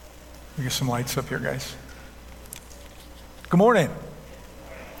We get some lights up here, guys. Good morning.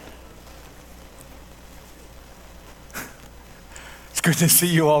 It's good to see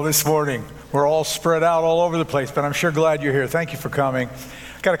you all this morning. We're all spread out all over the place, but I'm sure glad you're here. Thank you for coming.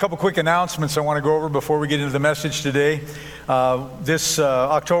 Got a couple quick announcements I want to go over before we get into the message today. This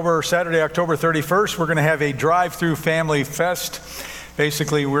Saturday, October 31st, we're going to have a drive-through family fest.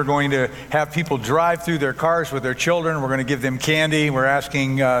 Basically, we're going to have people drive through their cars with their children. We're going to give them candy. We're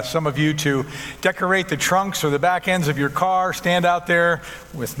asking some of you to decorate the trunks or the back ends of your car, stand out there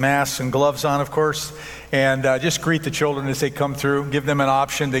with masks and gloves on, of course, and just greet the children as they come through. Give them an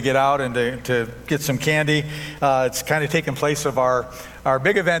option to get out and to get some candy. It's kind of taking place of our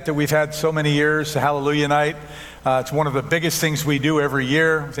big event that we've had so many years, Hallelujah Night. It's one of the biggest things we do every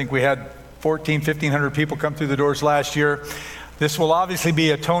year. I think we had 1,500 people come through the doors last year. This will obviously be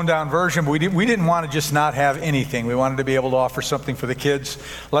a toned-down version, but we didn't want to just not have anything. We wanted to be able to offer something for the kids,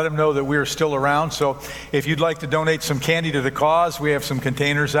 let them know that we are still around. So if you'd like to donate some candy to the cause, we have some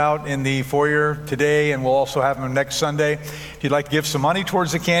containers out in the foyer today, and we'll also have them next Sunday. If you'd like to give some money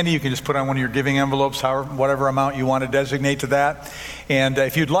towards the candy, you can just put on one of your giving envelopes, whatever amount you want to designate to that. And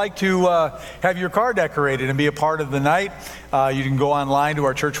if you'd like to have your car decorated and be a part of the night, you can go online to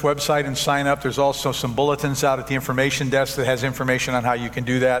our church website and sign up. There's also some bulletins out at the information desk that has information on how you can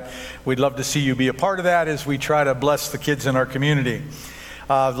do that. We'd love to see you be a part of that as we try to bless the kids in our community.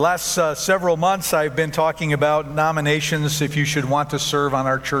 The last several months, I've been talking about nominations if you should want to serve on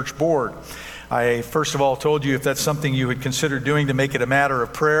our church board. I first of all told you if that's something you would consider doing to make it a matter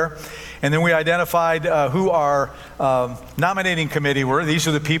of prayer. And then we identified who our nominating committee were. These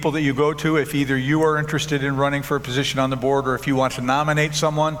are the people that you go to if either you are interested in running for a position on the board or if you want to nominate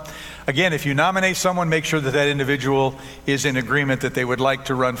someone. Again, if you nominate someone, make sure that that individual is in agreement that they would like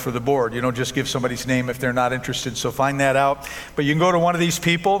to run for the board. You don't just give somebody's name if they're not interested, so find that out. But you can go to one of these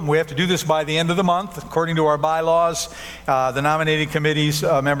people, and we have to do this by the end of the month. According to our bylaws, the nominating committee's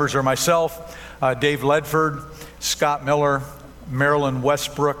members are myself, Dave Ledford, Scott Miller, Marilyn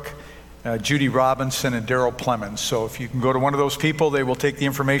Westbrook, Judy Robinson, and Daryl Plemons. So if you can go to one of those people, they will take the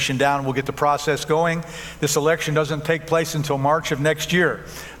information down and we'll get the process going. This election doesn't take place until March of next year.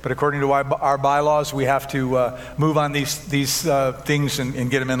 But according to our bylaws, we have to move on these things and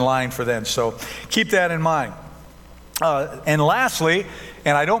get them in line for then. So keep that in mind. And lastly,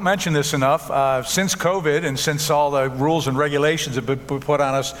 and I don't mention this enough, since COVID and since all the rules and regulations have been put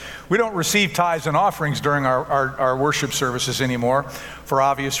on us, we don't receive tithes and offerings during our worship services anymore for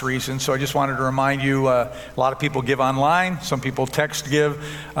obvious reasons. So I just wanted to remind you, a lot of people give online, some people text give,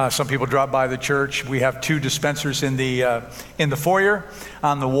 some people drop by the church. We have 2 dispensers in the foyer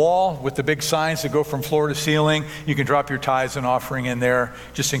on the wall with the big signs that go from floor to ceiling. You can drop your tithes and offering in there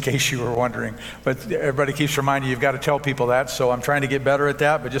just in case you were wondering. But everybody keeps reminding you, you've got to tell people that, so I'm trying to get better at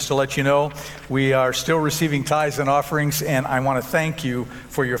that, but just to let you know, we are still receiving tithes and offerings, and I want to thank you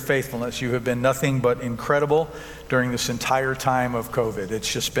for your faithfulness. You have been nothing but incredible during this entire time of COVID.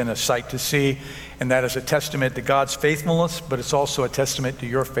 It's just been a sight to see, and that is a testament to God's faithfulness, but it's also a testament to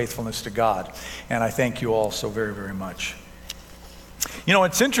your faithfulness to God, and I thank you all so very, very much. You know,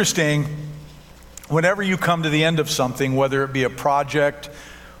 it's interesting, whenever you come to the end of something, whether it be a project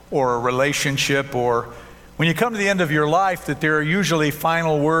or a relationship or when you come to the end of your life, that there are usually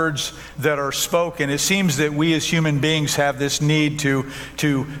final words that are spoken. It seems that we as human beings have this need to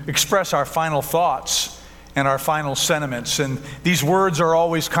express our final thoughts and our final sentiments. And these words are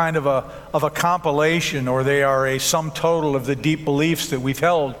always kind of a compilation, or they are a sum total of the deep beliefs that we've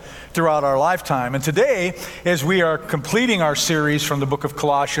held throughout our lifetime. And today, as we are completing our series from the book of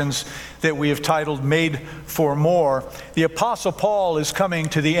Colossians that we have titled Made for More, the Apostle Paul is coming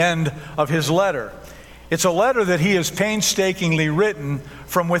to the end of his letter. It's a letter that he has painstakingly written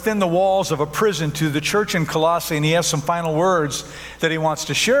from within the walls of a prison to the church in Colossae, and he has some final words that he wants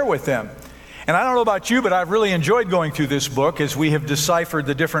to share with them. And I don't know about you, but I've really enjoyed going through this book as we have deciphered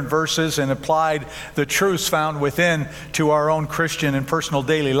the different verses and applied the truths found within to our own Christian and personal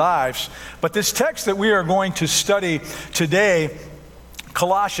daily lives. But this text that we are going to study today,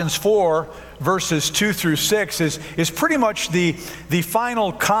 Colossians 4, verses 2 through 6, is pretty much the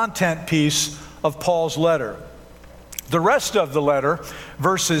final content piece of Paul's letter. The rest of the letter,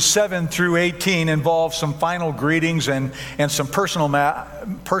 verses 7 through 18, involve some final greetings and some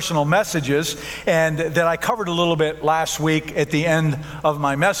personal messages, and that I covered a little bit last week at the end of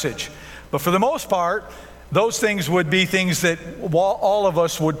my message. But for the most part, those things would be things that all of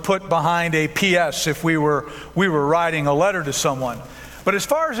us would put behind a PS if we were writing a letter to someone. But as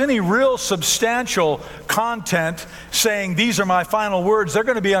far as any real substantial content saying these are my final words, they're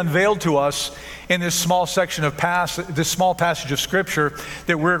going to be unveiled to us in this small section of this small passage of Scripture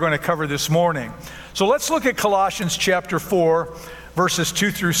that we're going to cover this morning. So let's look at Colossians chapter 4, verses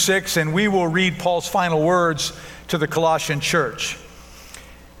 2 through 6, and we will read Paul's final words to the Colossian church.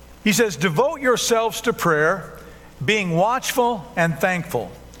 He says, "Devote yourselves to prayer, being watchful and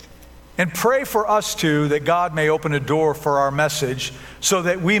thankful. And pray for us too, that God may open a door for our message, so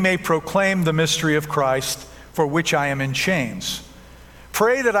that we may proclaim the mystery of Christ, for which I am in chains.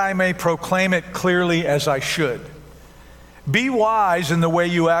 Pray that I may proclaim it clearly as I should. Be wise in the way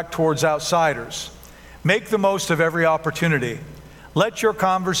you act towards outsiders. Make the most of every opportunity. Let your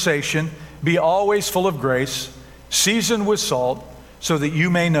conversation be always full of grace, seasoned with salt, so that you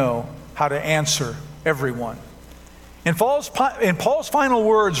may know how to answer everyone." In Paul's final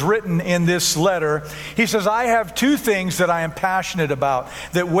words written in this letter, he says, "I have two things that I am passionate about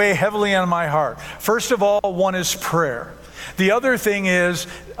that weigh heavily on my heart. First of all, one is prayer. The other thing is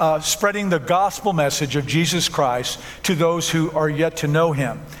spreading the gospel message of Jesus Christ to those who are yet to know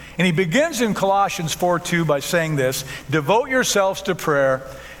him." And he begins in Colossians 4:2 by saying this, "Devote yourselves to prayer,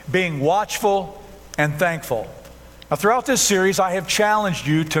 being watchful and thankful." Now, throughout this series, I have challenged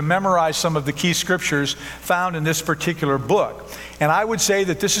you to memorize some of the key scriptures found in this particular book. And I would say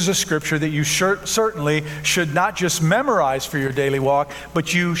that this is a scripture that you certainly should not just memorize for your daily walk,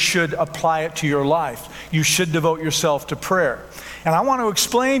 but you should apply it to your life. You should devote yourself to prayer. And I want to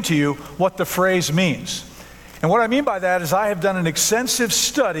explain to you what the phrase means. And what I mean by that is I have done an extensive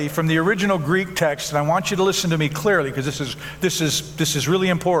study from the original Greek text, and I want you to listen to me clearly because this is really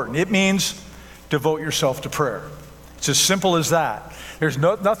important. It means devote yourself to prayer. It's as simple as that. There's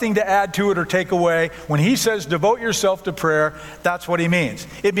nothing to add to it or take away. When he says devote yourself to prayer, that's what he means.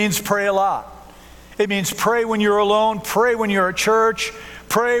 It means pray a lot. It means pray when you're alone, pray when you're at church,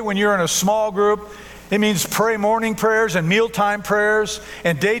 pray when you're in a small group. It means pray morning prayers and mealtime prayers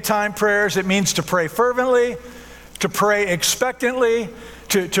and daytime prayers. It means to pray fervently, to pray expectantly,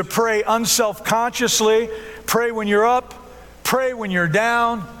 to pray unselfconsciously, pray when you're up, pray when you're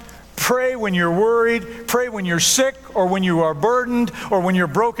down, pray when you're worried, pray when you're sick or when you are burdened or when you're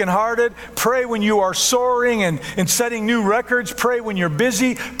brokenhearted, pray when you are soaring and setting new records, pray when you're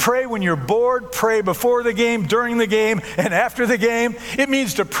busy, pray when you're bored, pray before the game, during the game, and after the game. It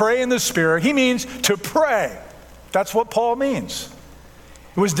means to pray in the Spirit. He means to pray. That's what Paul means.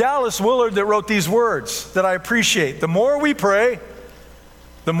 It was Dallas Willard that wrote these words that I appreciate. The more we pray,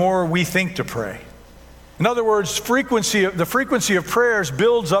 the more we think to pray. In other words, the frequency of prayers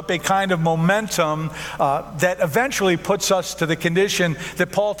builds up a kind of momentum that eventually puts us to the condition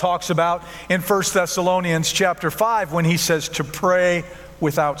that Paul talks about in 1 Thessalonians chapter 5 when he says to pray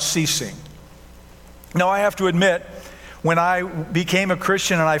without ceasing. Now, I have to admit, when I became a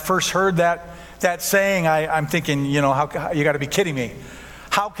Christian and I first heard that saying, I'm thinking, you got to be kidding me.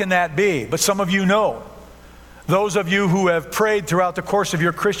 How can that be? But some of you know. Those of you who have prayed throughout the course of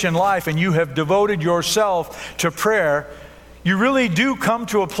your Christian life and you have devoted yourself to prayer, you really do come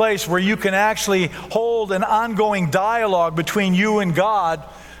to a place where you can actually hold an ongoing dialogue between you and God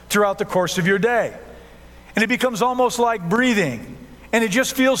throughout the course of your day. And it becomes almost like breathing. And it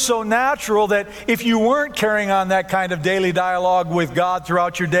just feels so natural that if you weren't carrying on that kind of daily dialogue with God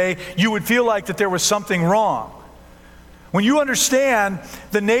throughout your day, you would feel like that there was something wrong. When you understand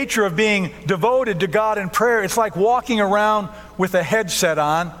the nature of being devoted to God in prayer, it's like walking around with a headset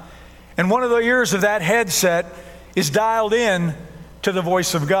on, and one of the ears of that headset is dialed in to the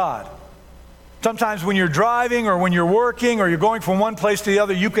voice of God. Sometimes when you're driving or when you're working or you're going from one place to the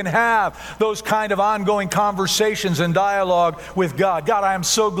other, you can have those kind of ongoing conversations and dialogue with God. God, I am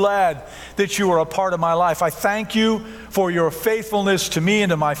so glad that you are a part of my life. I thank you for your faithfulness to me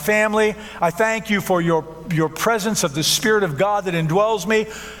and to my family. I thank you for your presence of the Spirit of God that indwells me.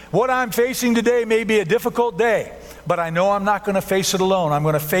 What I'm facing today may be a difficult day, but I know I'm not going to face it alone. I'm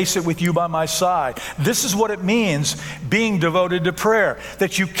going to face it with you by my side. This is what it means being devoted to prayer,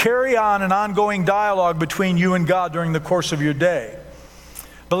 that you carry on an ongoing dialogue between you and God during the course of your day.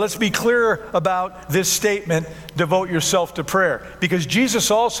 But let's be clear about this statement, devote yourself to prayer. Because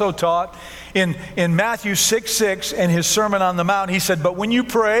Jesus also taught in Matthew 6:6 in his Sermon on the Mount, he said, but when you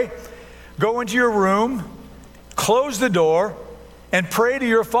pray, go into your room, close the door, and pray to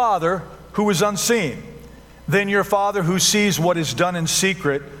your Father who is unseen. Then your Father who sees what is done in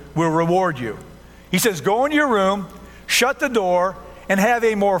secret will reward you. He says, go into your room, shut the door, and have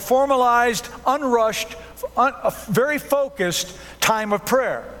a more formalized, unrushed, very focused time of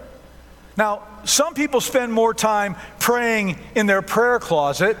prayer. Now, some people spend more time praying in their prayer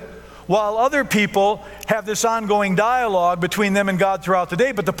closet, while other people have this ongoing dialogue between them and God throughout the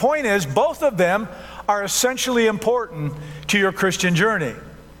day. But the point is, both of them are essentially important to your Christian journey.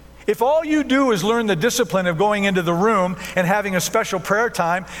 If all you do is learn the discipline of going into the room and having a special prayer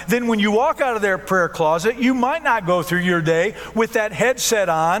time, then when you walk out of their prayer closet, you might not go through your day with that headset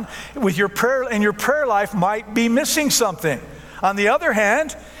on, with your prayer, and your prayer life might be missing something. On the other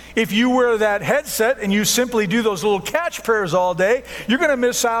hand, if you wear that headset and you simply do those little catch prayers all day, you're going to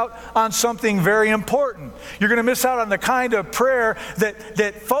miss out on something very important. You're going to miss out on the kind of prayer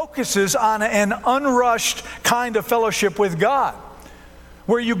that focuses on an unrushed kind of fellowship with God,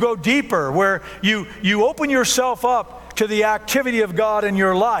 where you go deeper, where you open yourself up to the activity of God in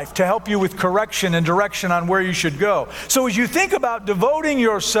your life to help you with correction and direction on where you should go. So as you think about devoting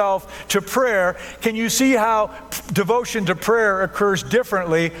yourself to prayer, can you see how devotion to prayer occurs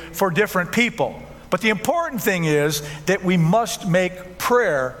differently for different people? But the important thing is that we must make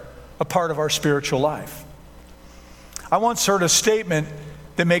prayer a part of our spiritual life. I once heard a statement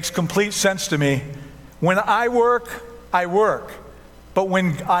that makes complete sense to me. When I work, but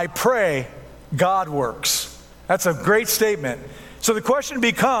when I pray, God works. That's a great statement. So the question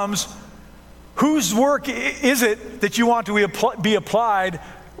becomes, whose work is it that you want to be applied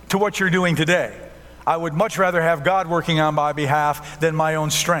to what you're doing today? I would much rather have God working on my behalf than my own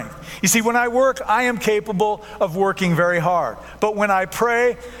strength. You see, when I work, I am capable of working very hard. But when I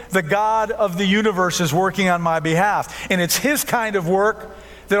pray, the God of the universe is working on my behalf. And it's His kind of work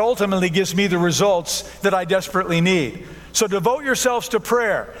that ultimately gives me the results that I desperately need. So devote yourselves to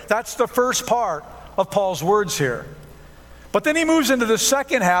prayer. That's the first part of Paul's words here. But then he moves into the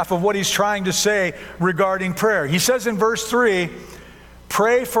second half of what he's trying to say regarding prayer. He says in verse 3,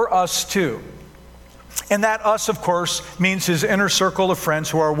 pray for us too. And that us, of course, means his inner circle of friends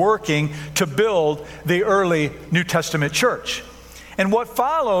who are working to build the early New Testament church. And what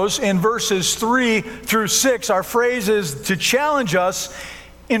follows in verses 3 through 6 are phrases to challenge us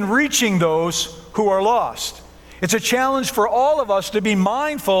in reaching those who are lost. It's a challenge for all of us to be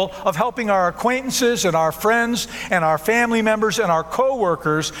mindful of helping our acquaintances and our friends and our family members and our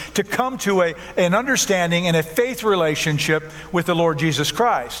co-workers to come to an understanding and a faith relationship with the Lord Jesus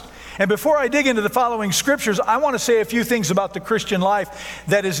Christ. And before I dig into the following scriptures, I want to say a few things about the Christian life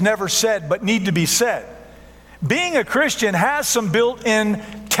that is never said but need to be said. Being a Christian has some built-in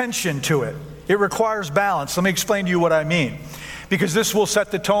tension to it. It requires balance. Let me explain to you what I mean, because this will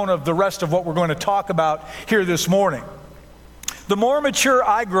set the tone of the rest of what we're going to talk about here this morning. The more mature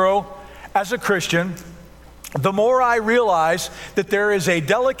I grow as a Christian, the more I realize that there is a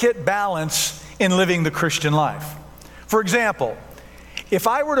delicate balance in living the Christian life. For example, if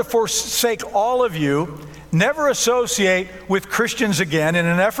I were to forsake all of you, never associate with Christians again in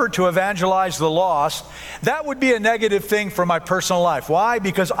an effort to evangelize the lost, that would be a negative thing for my personal life. Why?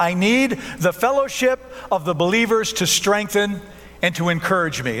 Because I need the fellowship of the believers to strengthen and to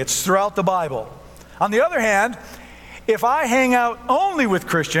encourage me. It's throughout the Bible. On the other hand, if I hang out only with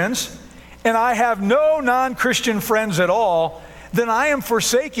Christians and I have no non-Christian friends at all, then I am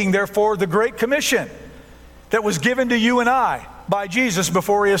forsaking, therefore, the Great Commission that was given to you and I by Jesus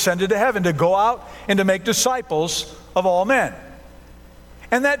before He ascended to heaven, to go out and to make disciples of all men.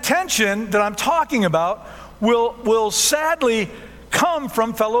 And that tension that I'm talking about will sadly come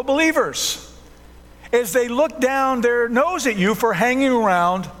from fellow believers as they look down their nose at you for hanging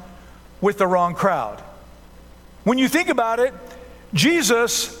around with the wrong crowd. When you think about it,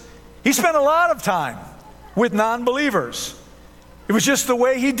 Jesus, He spent a lot of time with non-believers. It was just the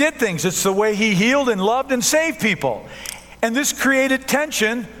way He did things. It's the way He healed and loved and saved people. And this created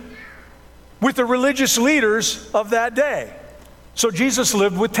tension with the religious leaders of that day. So Jesus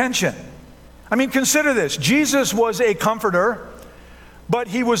lived with tension. I mean, consider this. Jesus was a comforter, but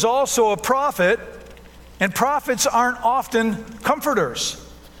He was also a prophet. And prophets aren't often comforters.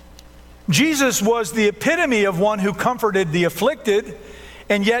 Jesus was the epitome of one who comforted the afflicted,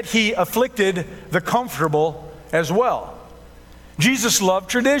 and yet He afflicted the comfortable as well. Jesus loved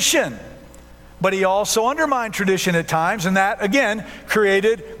tradition, but He also undermined tradition at times, and that, again,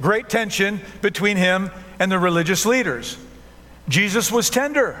 created great tension between Him and the religious leaders. Jesus was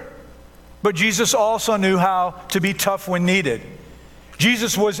tender, but Jesus also knew how to be tough when needed.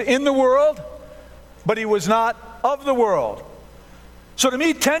 Jesus was in the world, but He was not of the world. So to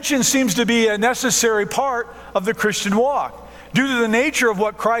me, tension seems to be a necessary part of the Christian walk, due to the nature of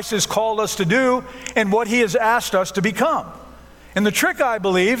what Christ has called us to do and what He has asked us to become. And the trick, I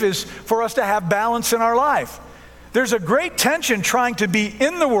believe, is for us to have balance in our life. There's a great tension trying to be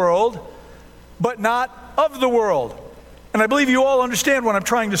in the world, but not of the world. And I believe you all understand what I'm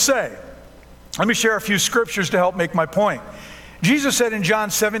trying to say. Let me share a few scriptures to help make my point. Jesus said in John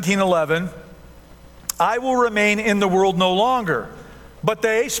 17:11, I will remain in the world no longer, but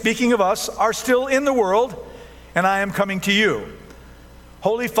they, speaking of us, are still in the world, and I am coming to you.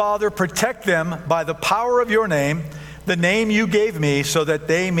 Holy Father, protect them by the power of your name, the name you gave me, so that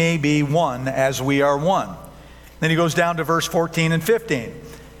they may be one as we are one. Then he goes down to verse 14 and 15.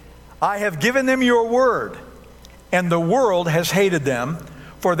 I have given them your word, and the world has hated them,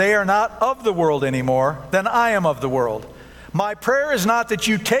 for they are not of the world anymore, than I am of the world. My prayer is not that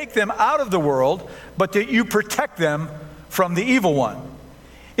you take them out of the world, but that you protect them from the evil one.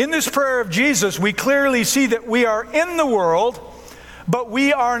 In this prayer of Jesus, we clearly see that we are in the world, but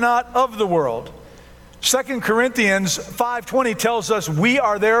we are not of the world. 2 Corinthians 5:20 tells us we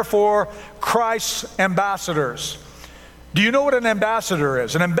are therefore Christ's ambassadors. Do you know what an ambassador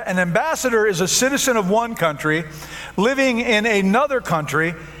is? An ambassador is a citizen of one country living in another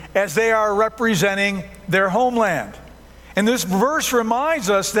country as they are representing their homeland. And this verse reminds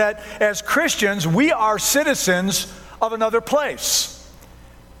us that as Christians, we are citizens of another place.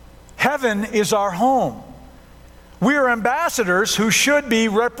 Heaven is our home. We are ambassadors who should be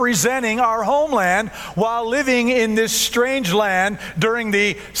representing our homeland while living in this strange land during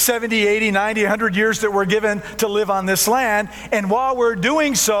the 70, 80, 90, 100 years that we're given to live on this land. And while we're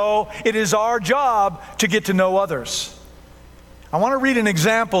doing so, it is our job to get to know others. I want to read an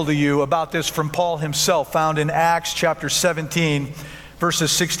example to you about this from Paul himself, found in Acts chapter 17,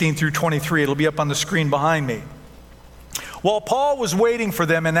 verses 16 through 23. It'll be up on the screen behind me. While Paul was waiting for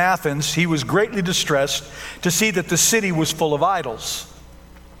them in Athens, he was greatly distressed to see that the city was full of idols.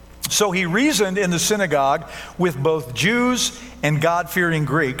 So he reasoned in the synagogue with both Jews and God-fearing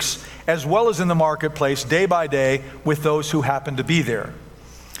Greeks, as well as in the marketplace day by day with those who happened to be there.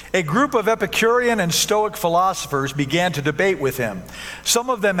 A group of Epicurean and Stoic philosophers began to debate with him. Some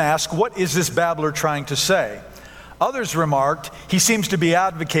of them asked, "What is this babbler trying to say?" Others remarked, "He seems to be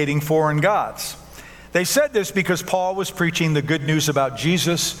advocating foreign gods." They said this because Paul was preaching the good news about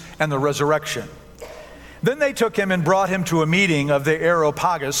Jesus and the resurrection. Then they took him and brought him to a meeting of the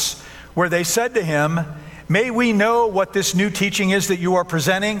Areopagus, where they said to him, "May we know what this new teaching is that you are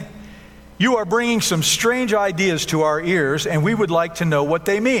presenting? You are bringing some strange ideas to our ears, and we would like to know what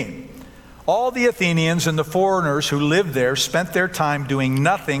they mean." All the Athenians and the foreigners who lived there spent their time doing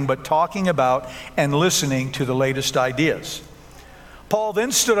nothing but talking about and listening to the latest ideas. Paul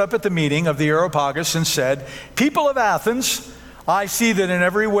then stood up at the meeting of the Areopagus and said, "People of Athens, I see that in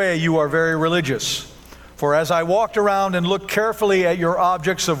every way you are very religious. For as I walked around and looked carefully at your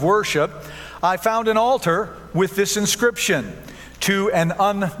objects of worship, I found an altar with this inscription, 'To an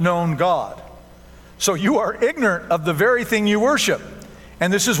unknown God.' So you are ignorant of the very thing you worship,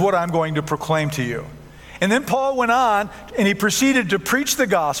 and this is what I'm going to proclaim to you." And then Paul went on and he proceeded to preach the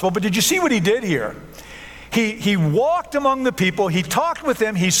gospel. But did you see what he did here? He walked among the people, he talked with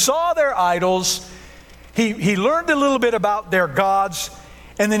them, he saw their idols, he learned a little bit about their gods,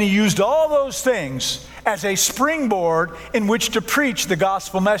 and then he used all those things as a springboard in which to preach the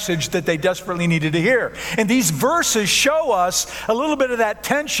gospel message that they desperately needed to hear. And these verses show us a little bit of that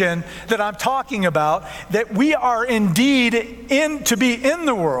tension that I'm talking about, that we are indeed to be in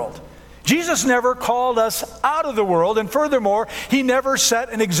the world. Jesus never called us out of the world, and furthermore, he never set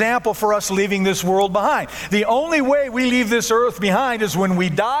an example for us leaving this world behind. The only way we leave this earth behind is when we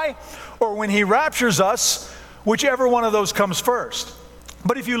die or when he raptures us, whichever one of those comes first.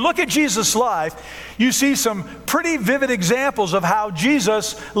 But if you look at Jesus' life, you see some pretty vivid examples of how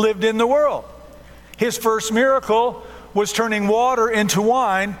Jesus lived in the world. His first miracle was turning water into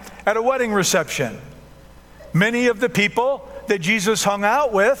wine at a wedding reception. Many of the people that Jesus hung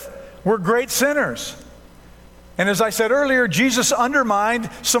out with were great sinners. And as I said earlier, Jesus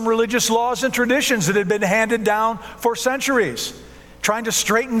undermined some religious laws and traditions that had been handed down for centuries, trying to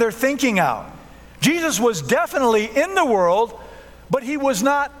straighten their thinking out. Jesus was definitely in the world, but he was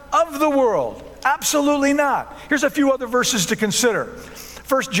not of the world. Absolutely not. Here's a few other verses to consider.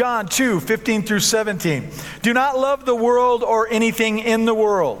 1 John 2, 15 through 17. Do not love the world or anything in the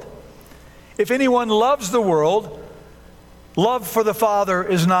world. If anyone loves the world, love for the Father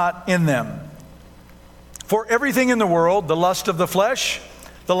is not in them. For everything in the world, the lust of the flesh,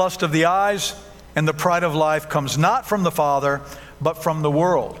 the lust of the eyes, and the pride of life comes not from the Father, but from the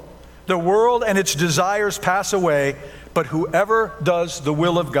world. The world and its desires pass away, but whoever does the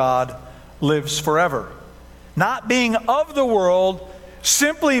will of God lives forever. Not being of the world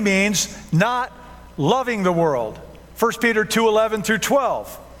simply means not loving the world. 1 Peter 2:11 through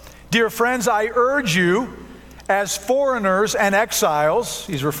 12. Dear friends, I urge you, as foreigners and exiles,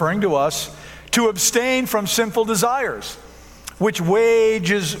 he's referring to us, to abstain from sinful desires, which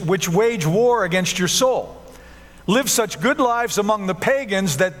wage war against your soul. Live such good lives among the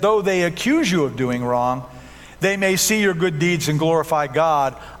pagans that though they accuse you of doing wrong, they may see your good deeds and glorify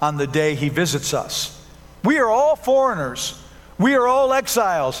God on the day He visits us. We are all foreigners. We are all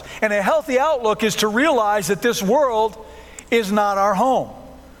exiles. And a healthy outlook is to realize that this world is not our home.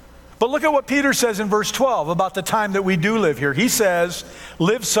 But look at what Peter says in verse 12 about the time that we do live here. He says,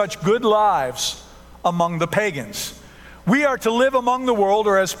 live such good lives among the pagans. We are to live among the world,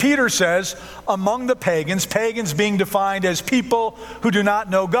 or as Peter says, among the pagans, pagans being defined as people who do not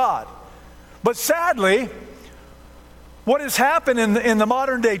know God. But sadly, what has happened in the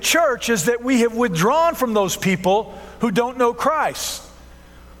modern day church is that we have withdrawn from those people who don't know Christ.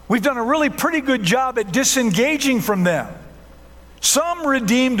 We've done a really pretty good job at disengaging from them. Some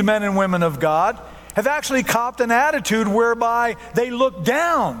redeemed men and women of God have actually copped an attitude whereby they look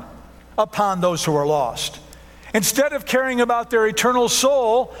down upon those who are lost, instead of caring about their eternal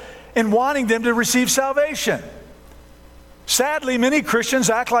soul and wanting them to receive salvation. Sadly, many Christians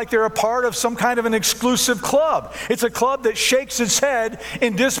act like they're a part of some kind of an exclusive club. It's a club that shakes its head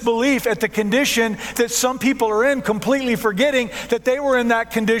in disbelief at the condition that some people are in, completely forgetting that they were in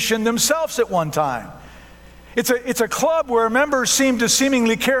that condition themselves at one time. It's a club where members seem to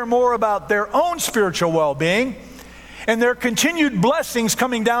seemingly care more about their own spiritual well-being and their continued blessings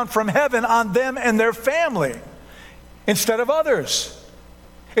coming down from heaven on them and their family instead of others.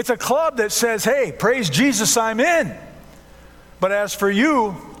 It's a club that says, hey, praise Jesus, I'm in. But as for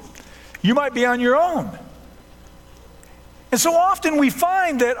you, you might be on your own. And so often we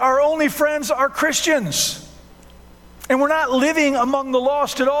find that our only friends are Christians, and we're not living among the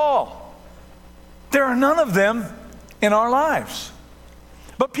lost at all. There are none of them in our lives.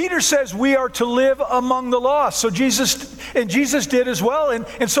 But Peter says we are to live among the lost. So Jesus did as well,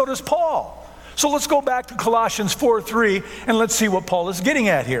 and so does Paul. So let's go back to Colossians 4:3, and let's see what Paul is getting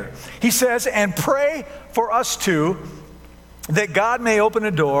at here. He says, and pray for us too, that God may open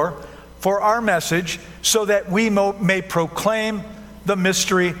a door for our message so that we may proclaim the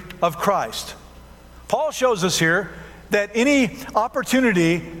mystery of Christ. Paul shows us here that any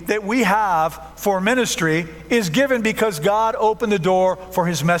opportunity that we have for ministry is given because God opened the door for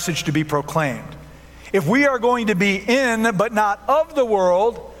His message to be proclaimed. If we are going to be in but not of the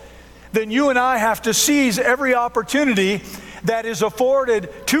world, then you and I have to seize every opportunity that is afforded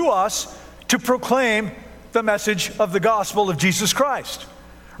to us to proclaim the message of the gospel of Jesus Christ.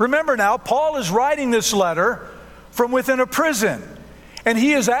 Remember now, Paul is writing this letter from within a prison, and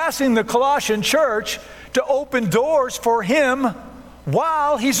he is asking the Colossian church to open doors for him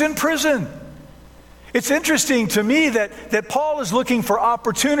while he's in prison. It's interesting to me that Paul is looking for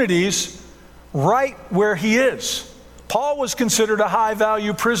opportunities right where he is. Paul was considered a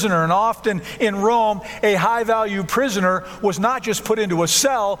high-value prisoner, and often in Rome, a high-value prisoner was not just put into a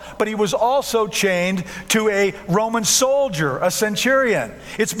cell, but he was also chained to a Roman soldier, a centurion.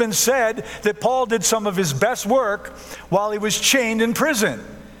 It's been said that Paul did some of his best work while he was chained in prison.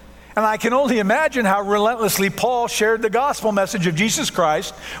 And I can only imagine how relentlessly Paul shared the gospel message of Jesus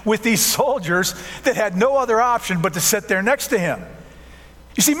Christ with these soldiers that had no other option but to sit there next to him.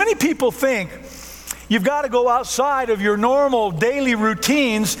 You see, many people think you've got to go outside of your normal daily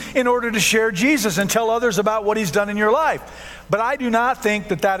routines in order to share Jesus and tell others about what He's done in your life. But I do not think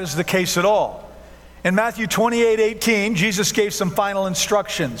that that is the case at all. In Matthew 28:18, Jesus gave some final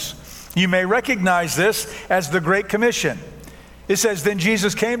instructions. You may recognize this as the Great Commission. It says, then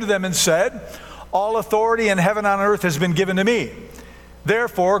Jesus came to them and said, all authority in heaven and on earth has been given to me.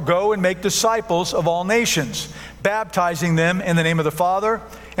 Therefore, go and make disciples of all nations, baptizing them in the name of the Father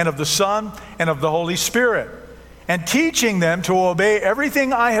and of the Son and of the Holy Spirit, and teaching them to obey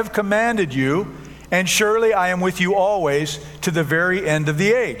everything I have commanded you, and surely I am with you always to the very end of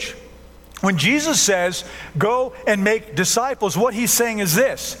the age. When Jesus says, go and make disciples, what He's saying is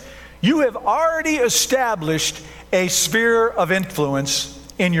this: you have already established a sphere of influence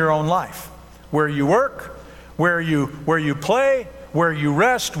in your own life. Where you work, where you play, where you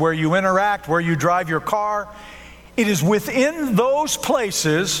rest, where you interact, where you drive your car. It is within those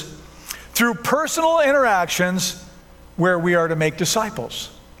places, through personal interactions, where we are to make disciples.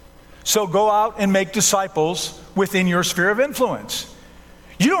 So go out and make disciples within your sphere of influence.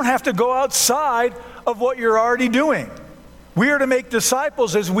 You don't have to go outside of what you're already doing. We are to make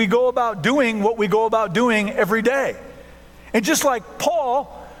disciples as we go about doing what we go about doing every day. And just like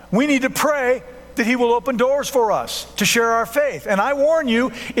Paul, we need to pray that He will open doors for us to share our faith. And I warn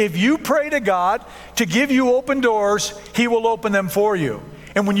you, if you pray to God to give you open doors, He will open them for you.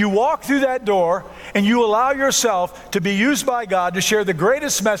 And when you walk through that door and you allow yourself to be used by God to share the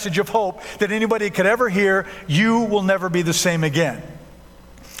greatest message of hope that anybody could ever hear, you will never be the same again.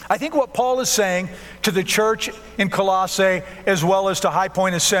 I think what Paul is saying to the church in Colossae as well as to High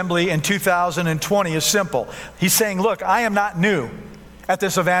Point Assembly in 2020 is simple. He's saying, look, I am not new at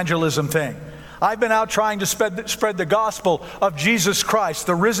this evangelism thing. I've been out trying to spread the gospel of Jesus Christ,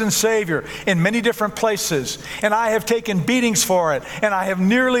 the risen Savior, in many different places. And I have taken beatings for it, and I have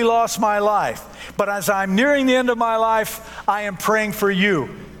nearly lost my life. But as I'm nearing the end of my life, I am praying for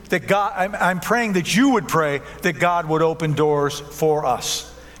you, that God, I'm praying that you would pray that God would open doors for us.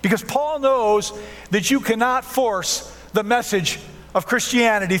 Because Paul knows that you cannot force the message of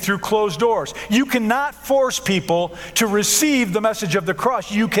Christianity through closed doors. You cannot force people to receive the message of the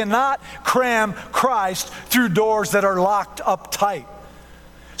cross. You cannot cram Christ through doors that are locked up tight.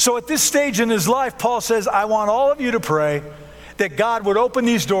 So at this stage in his life, Paul says, I want all of you to pray that God would open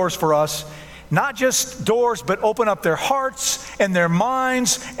these doors for us. Not just doors, but open up their hearts and their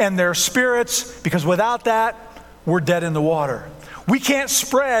minds and their spirits, because without that, we're dead in the water. We can't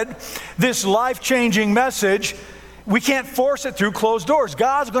spread this life-changing message. We can't force it through closed doors.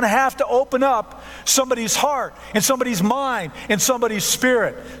 God's going to have to open up somebody's heart and somebody's mind and somebody's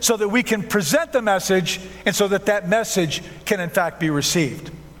spirit so that we can present the message and so that that message can in fact be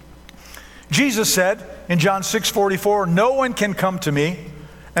received. Jesus said in John 6:44, no one can come to me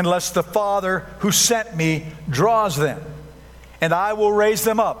unless the Father who sent me draws them, and I will raise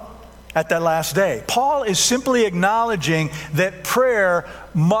them up at that last day. Paul is simply acknowledging that prayer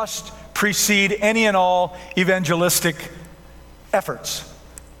must precede any and all evangelistic efforts.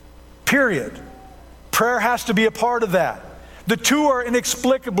 Period. Prayer has to be a part of that. The two are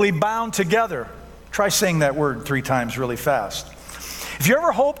inexplicably bound together. Try saying that word 3 times really fast. If you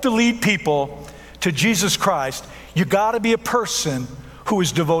ever hope to lead people to Jesus Christ, you got to be a person who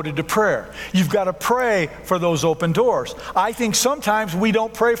is devoted to prayer. You've got to pray for those open doors. I think sometimes we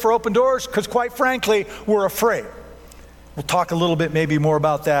don't pray for open doors because, quite frankly, we're afraid. We'll talk a little bit maybe more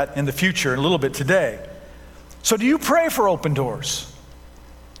about that in the future, a little bit today. So do you pray for open doors?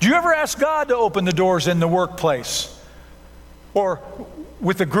 Do you ever ask God to open the doors in the workplace or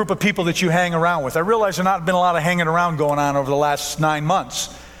with the group of people that you hang around with? I realize there's not been a lot of hanging around going on over the last 9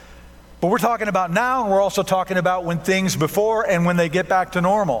 months. But we're talking about now, and we're also talking about when things before and when they get back to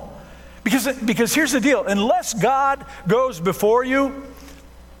normal. Because here's the deal. Unless God goes before you,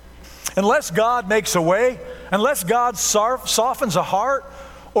 unless God makes a way, unless God softens a heart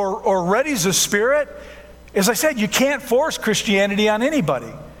or readies a spirit, as I said, you can't force Christianity on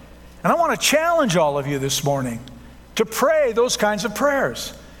anybody. And I want to challenge all of you this morning to pray those kinds of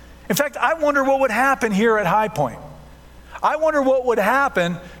prayers. In fact, I wonder what would happen here at High Point. I wonder what would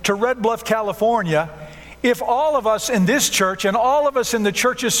happen to Red Bluff, California, if all of us in this church and all of us in the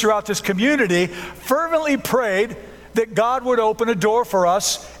churches throughout this community fervently prayed that God would open a door for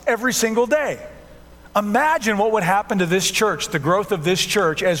us every single day. Imagine what would happen to this church, the growth of this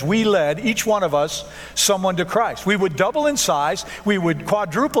church, as we led, each one of us, someone to Christ. We would double in size. We would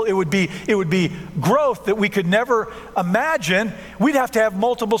quadruple. It would be growth that we could never imagine. We'd have to have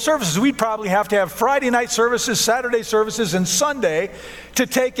multiple services. We'd probably have to have Friday night services, Saturday services, and Sunday to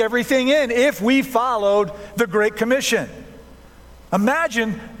take everything in if we followed the Great Commission.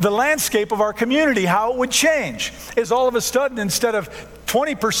 Imagine the landscape of our community, how it would change. Is all of a sudden, instead of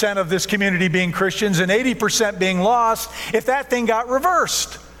 20% of this community being Christians and 80% being lost, if that thing got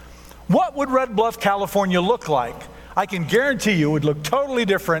reversed, what would Red Bluff, California look like? I can guarantee you it would look totally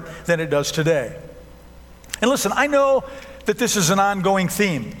different than it does today. And listen, I know that this is an ongoing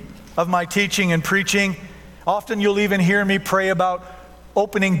theme of my teaching and preaching. Often you'll even hear me pray about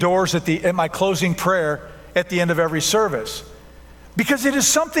opening doors at my closing prayer at the end of every service. Because it is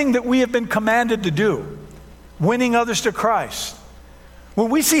something that we have been commanded to do, winning others to Christ. When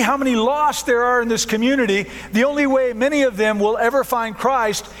we see how many lost there are in this community, the only way many of them will ever find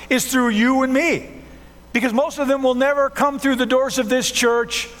Christ is through you and me. Because most of them will never come through the doors of this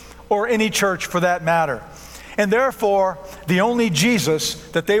church or any church for that matter. And therefore, the only Jesus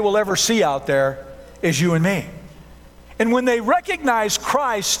that they will ever see out there is you and me. And when they recognize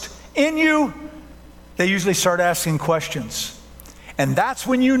Christ in you, they usually start asking questions. And that's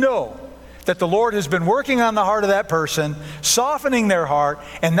when you know that the Lord has been working on the heart of that person, softening their heart,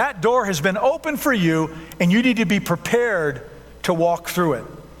 and that door has been open for you, and you need to be prepared to walk through it.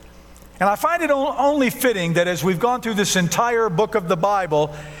 And I find it only fitting that as we've gone through this entire book of the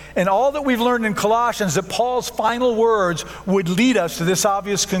Bible, and all that we've learned in Colossians, that Paul's final words would lead us to this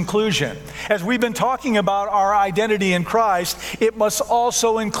obvious conclusion. As we've been talking about our identity in Christ, it must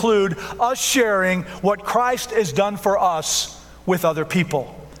also include us sharing what Christ has done for us with other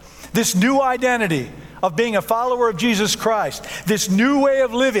people. This new identity of being a follower of Jesus Christ, this new way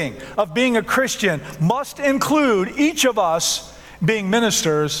of living, of being a Christian, must include each of us being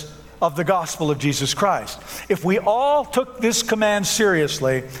ministers of the gospel of Jesus Christ. If we all took this command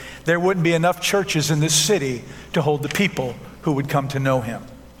seriously, there wouldn't be enough churches in this city to hold the people who would come to know him.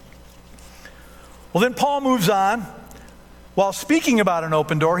 Well, then Paul moves on. While speaking about an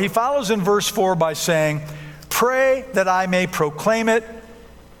open door, he follows in verse 4 by saying, "Pray that I may proclaim it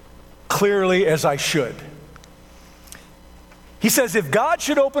clearly as I should." He says, if God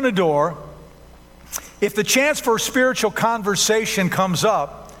should open a door, if the chance for spiritual conversation comes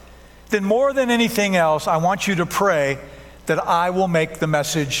up, then more than anything else, I want you to pray that I will make the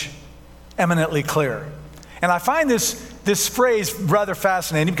message eminently clear. And I find this phrase rather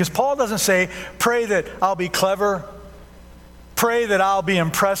fascinating because Paul doesn't say, pray that I'll be clever, pray that I'll be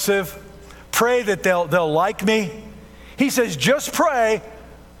impressive, pray that they'll like me. He says, just pray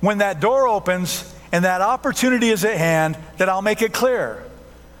when that door opens and that opportunity is at hand, that I'll make it clear.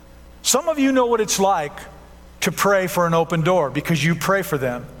 Some of you know what it's like to pray for an open door because you pray for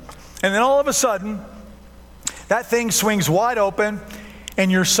them. And then all of a sudden, that thing swings wide open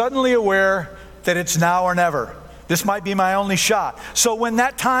and you're suddenly aware that it's now or never. This might be my only shot. So when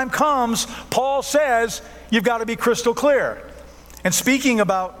that time comes, Paul says, you've got to be crystal clear. And speaking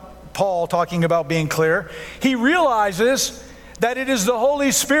about Paul talking about being clear, he realizes that it is the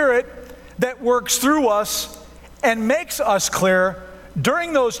Holy Spirit that works through us and makes us clear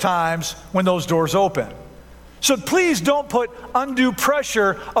during those times when those doors open. So please don't put undue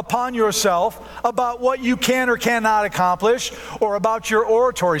pressure upon yourself about what you can or cannot accomplish or about your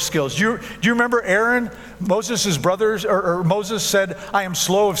oratory skills. Do you remember Aaron, Moses' brothers, or Moses said, I am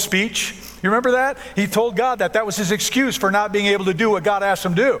slow of speech? You remember that? He told God that was his excuse for not being able to do what God asked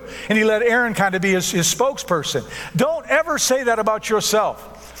him to do. And he let Aaron kind of be his spokesperson. Don't ever say that about yourself.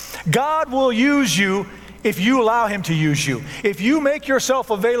 God will use you if you allow him to use you. If you make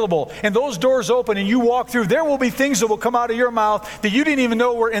yourself available and those doors open and you walk through, there will be things that will come out of your mouth that you didn't even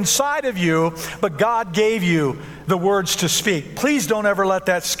know were inside of you, but God gave you the words to speak. Please don't ever let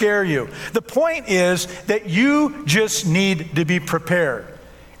that scare you. The point is that you just need to be prepared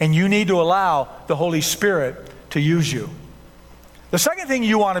and you need to allow the Holy Spirit to use you. The second thing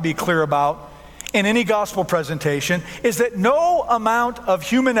you want to be clear about in any gospel presentation is that no amount of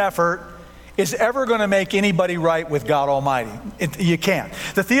human effort is ever going to make anybody right with God Almighty. You can't.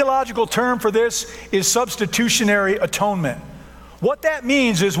 The theological term for this is substitutionary atonement. What that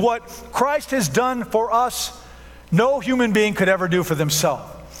means is what Christ has done for us, no human being could ever do for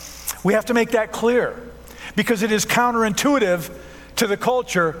themselves. We have to make that clear because it is counterintuitive to the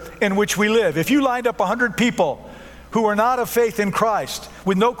culture in which we live. If you lined up 100 people who are not of faith in Christ,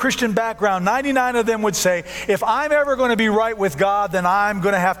 with no Christian background, 99 of them would say, if I'm ever going to be right with God, then I'm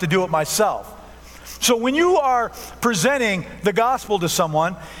going to have to do it myself. So when you are presenting the gospel to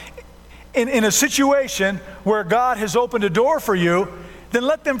someone in a situation where God has opened a door for you, then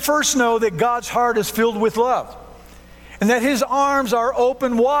let them first know that God's heart is filled with love and that his arms are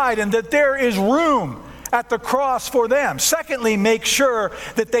open wide and that there is room at the cross for them. Secondly, make sure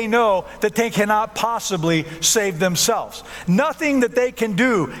that they know that they cannot possibly save themselves. Nothing that they can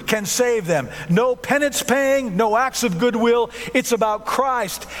do can save them. No penance paying, no acts of goodwill. It's about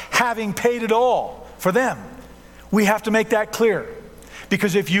Christ having paid it all for them. We have to make that clear.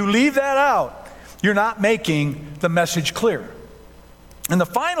 Because if you leave that out, you're not making the message clear. And the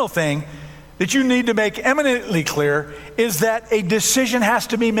final thing that you need to make eminently clear is that a decision has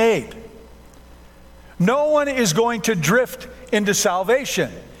to be made. No one is going to drift into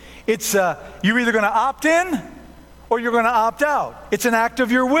salvation. It's you're either going to opt in or you're going to opt out. It's an act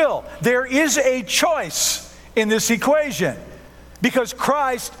of your will. There is a choice in this equation because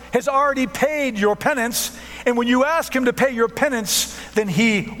Christ has already paid your penance, and when you ask him to pay your penance, then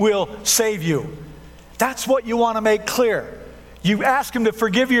he will save you. That's what you want to make clear. You ask him to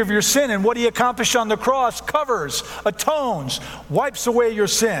forgive you of your sin, and what he accomplished on the cross covers, atones, wipes away your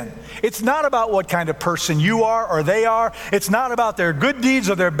sin. It's not about what kind of person you are or they are. It's not about their good deeds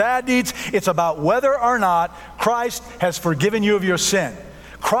or their bad deeds. It's about whether or not Christ has forgiven you of your sin.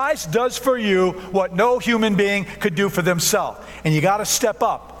 Christ does for you what no human being could do for themselves. And you got to step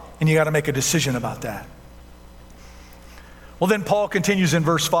up and you got to make a decision about that. Well, then Paul continues in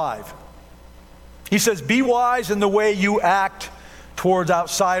verse 5. He says, be wise in the way you act towards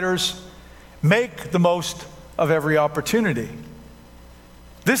outsiders. Make the most of every opportunity.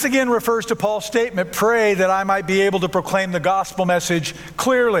 This again refers to Paul's statement, pray that I might be able to proclaim the gospel message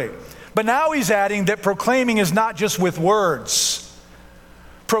clearly. But now he's adding that proclaiming is not just with words.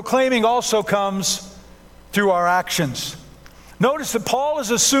 Proclaiming also comes through our actions. Notice that Paul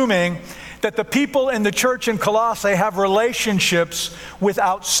is assuming that the people in the church in Colossae have relationships with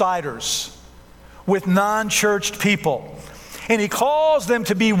outsiders, with non-churched people. And he calls them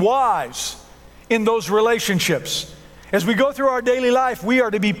to be wise in those relationships. As we go through our daily life, we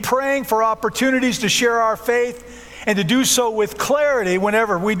are to be praying for opportunities to share our faith and to do so with clarity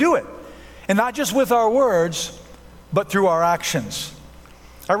whenever we do it. And not just with our words, but through our actions.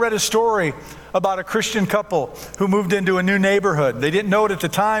 I read a story about a Christian couple who moved into a new neighborhood. They didn't know it at the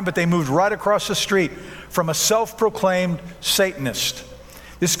time, but they moved right across the street from a self-proclaimed Satanist.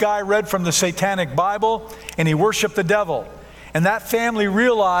 This guy read from the Satanic Bible, and he worshiped the devil. And that family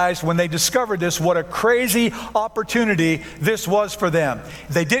realized when they discovered this, what a crazy opportunity this was for them.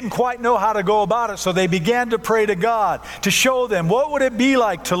 They didn't quite know how to go about it, so they began to pray to God to show them what would it be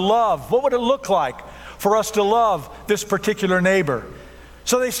like to love, what would it look like for us to love this particular neighbor.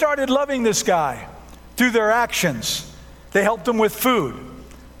 So they started loving this guy through their actions. They helped him with food.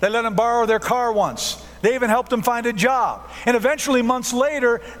 They let him borrow their car once. They even helped him find a job. And eventually, months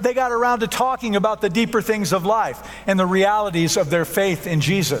later, they got around to talking about the deeper things of life and the realities of their faith in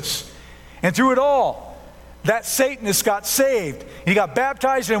Jesus. And through it all, that Satanist got saved. He got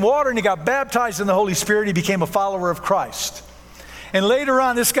baptized in water and he got baptized in the Holy Spirit. He became a follower of Christ. And later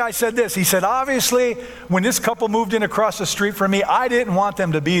on, this guy said this. He said, obviously, when this couple moved in across the street from me, I didn't want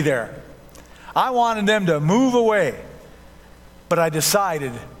them to be there. I wanted them to move away. But I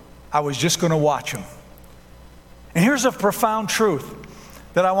decided I was just going to watch them. And here's a profound truth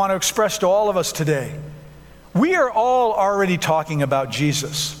that I want to express to all of us today. We are all already talking about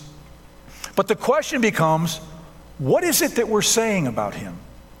Jesus. But the question becomes, what is it that we're saying about him?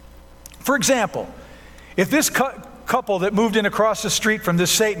 For example, if this couple that moved in across the street from this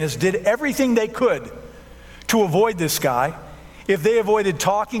Satanist did everything they could to avoid this guy, if they avoided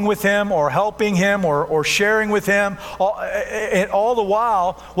talking with him or helping him or sharing with him, all the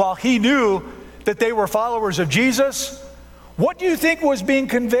while he knew that they were followers of Jesus, what do you think was being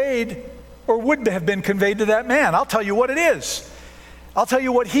conveyed or would have been conveyed to that man? I'll tell you what it is. I'll tell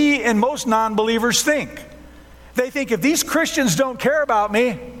you what he and most non-believers think. They think if these Christians don't care about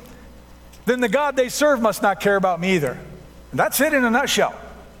me, then the God they serve must not care about me either. And that's it in a nutshell.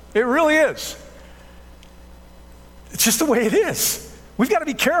 It really is. It's just the way it is. We've got to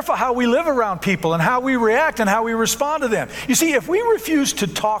be careful how we live around people and how we react and how we respond to them. You see, if we refuse to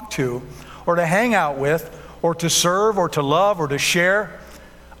talk to or to hang out with or to serve or to love or to share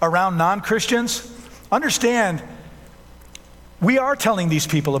around non-Christians, understand we are telling these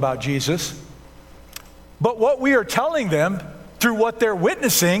people about Jesus, but what we are telling them through what they're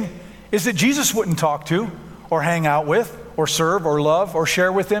witnessing is that Jesus wouldn't talk to or hang out with or serve or love or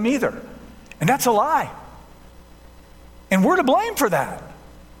share with them either. And that's a lie. And we're to blame for that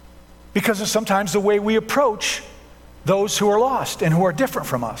because of sometimes the way we approach those who are lost and who are different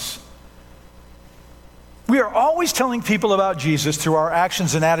from us. We are always telling people about Jesus through our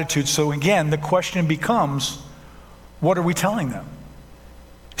actions and attitudes. So again, the question becomes, what are we telling them?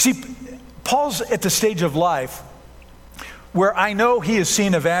 See, Paul's at the stage of life where I know he has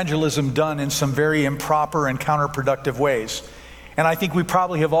seen evangelism done in some very improper and counterproductive ways. And I think we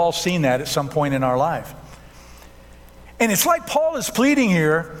probably have all seen that at some point in our life. And it's like Paul is pleading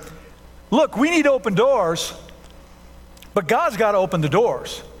here, look, we need open doors, but God's got to open the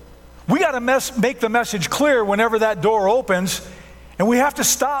doors. We got to make the message clear whenever that door opens, and we have to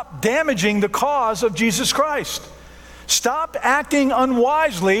stop damaging the cause of Jesus Christ. Stop acting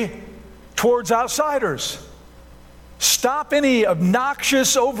unwisely towards outsiders. Stop any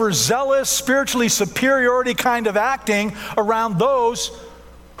obnoxious, overzealous, spiritually superiority kind of acting around those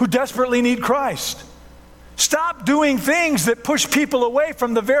who desperately need Christ. Stop doing things that push people away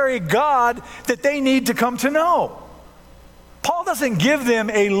from the very God that they need to come to know. Paul doesn't give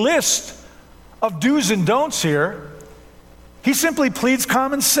them a list of do's and don'ts here. He simply pleads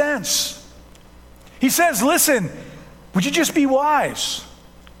common sense. He says, listen, would you just be wise?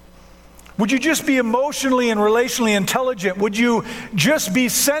 Would you just be emotionally and relationally intelligent? Would you just be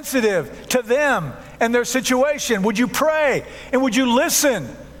sensitive to them and their situation? Would you pray? And would you listen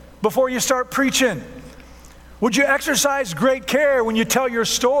before you start preaching? Would you exercise great care when you tell your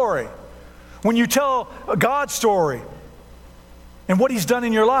story? When you tell God's story and what He's done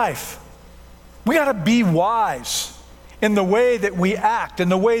in your life? We got to be wise in the way that we act, in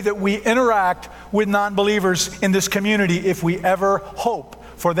the way that we interact with non-believers in this community if we ever hope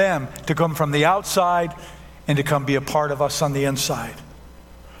for them to come from the outside and to come be a part of us on the inside.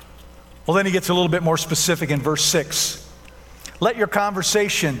 Well, then he gets a little bit more specific in verse 6. Let your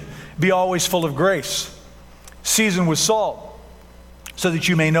conversation be always full of grace, seasoned with salt, so that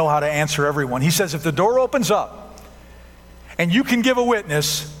you may know how to answer everyone. He says, if the door opens up and you can give a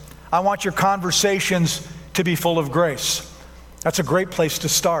witness, I want your conversations to be full of grace. That's a great place to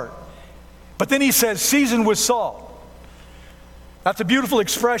start. But then he says, seasoned with salt. That's a beautiful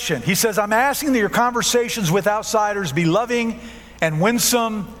expression. He says, I'm asking that your conversations with outsiders be loving and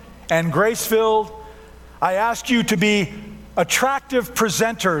winsome and grace-filled. I ask you to be attractive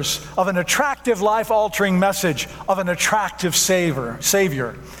presenters of an attractive life-altering message of an attractive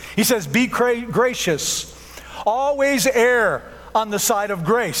Savior. He says, be gracious. Always err on the side of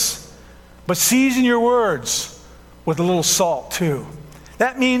grace, but season your words with a little salt too.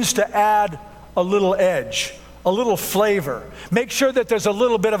 That means to add a little edge, a little flavor. Make sure that there's a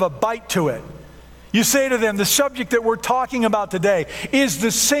little bit of a bite to it. You say to them, the subject that we're talking about today is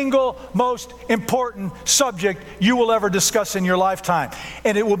the single most important subject you will ever discuss in your lifetime.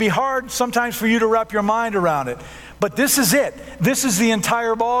 And it will be hard sometimes for you to wrap your mind around it. But this is it. This is the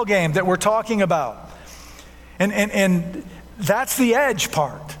entire ball game that we're talking about. And that's the edge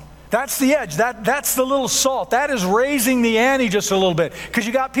part. That's the edge. That's the little salt. That is raising the ante just a little bit. Because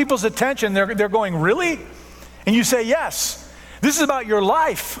you got people's attention. They're going, really? And you say, yes. This is about your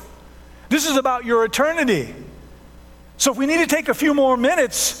life. This is about your eternity. So if we need to take a few more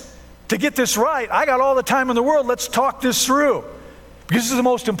minutes to get this right, I got all the time in the world. Let's talk this through. Because this is the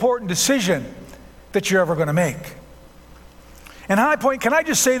most important decision that you're ever going to make. And High Point, can I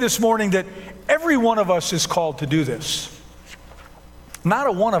just say this morning that every one of us is called to do this. Not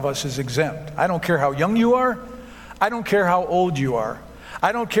a one of us is exempt. I don't care how young you are. I don't care how old you are.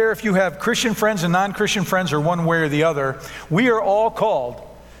 I don't care if you have Christian friends and non-Christian friends or one way or the other. We are all called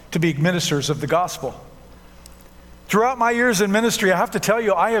to be ministers of the gospel. Throughout my years in ministry, I have to tell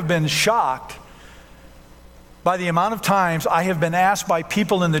you, I have been shocked by the amount of times I have been asked by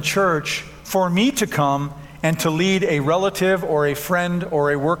people in the church for me to come and to lead a relative or a friend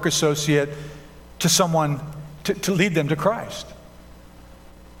or a work associate to someone, to lead them to Christ.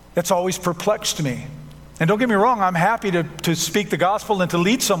 That's always perplexed me. And don't get me wrong, I'm happy to speak the gospel and to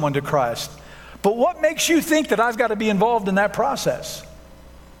lead someone to Christ. But what makes you think that I've got to be involved in that process?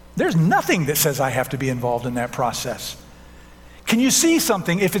 There's nothing that says I have to be involved in that process. Can you see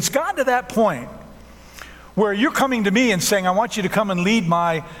something? If it's gotten to that point where you're coming to me and saying, I want you to come and lead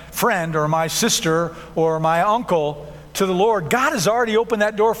my friend or my sister or my uncle to the Lord, God has already opened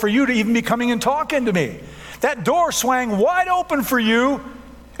that door for you to even be coming and talking to me. That door swang wide open for you,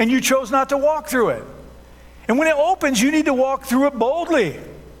 and you chose not to walk through it. And when it opens, you need to walk through it boldly.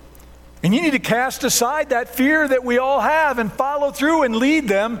 And you need to cast aside that fear that we all have and follow through and lead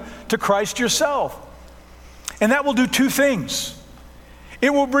them to Christ yourself. And that will do two things.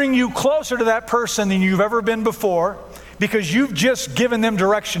 It will bring you closer to that person than you've ever been before, because you've just given them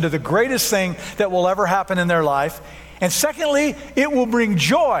direction to the greatest thing that will ever happen in their life. And secondly, it will bring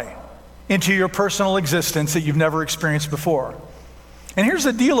joy into your personal existence that you've never experienced before. And here's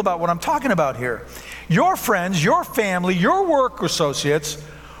the deal about what I'm talking about here. Your friends, your family, your work associates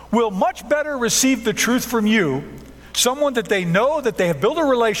will much better receive the truth from you, someone that they know, that they have built a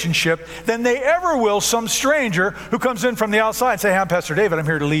relationship, than they ever will some stranger who comes in from the outside and say, hey, I'm Pastor David, I'm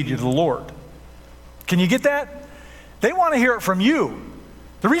here to lead you to the Lord. Can you get that? They want to hear it from you.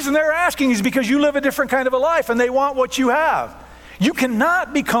 The reason they're asking is because you live a different kind of a life and they want what you have. You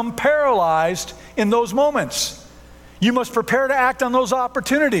cannot become paralyzed in those moments. You must prepare to act on those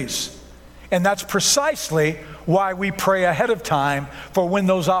opportunities. And that's precisely why we pray ahead of time for when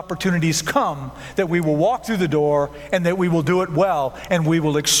those opportunities come, that we will walk through the door and that we will do it well and we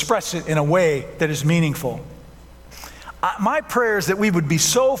will express it in a way that is meaningful. My prayer is that we would be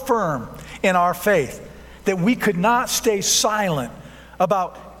so firm in our faith that we could not stay silent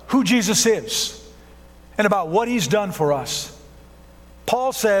about who Jesus is and about what he's done for us.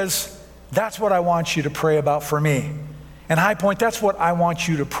 Paul says, that's what I want you to pray about for me. And High Point, that's what I want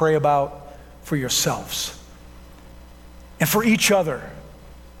you to pray about for yourselves and for each other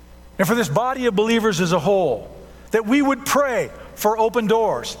and for this body of believers as a whole, that we would pray for open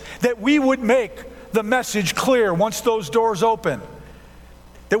doors, that we would make the message clear once those doors open,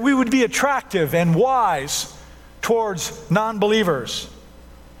 that we would be attractive and wise towards non-believers,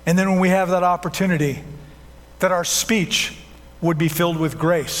 and then when we have that opportunity, that our speech would be filled with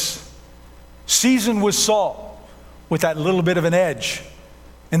grace, seasoned with salt, with that little bit of an edge,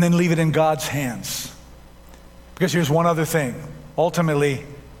 and then leave it in God's hands. Because here's one other thing. Ultimately,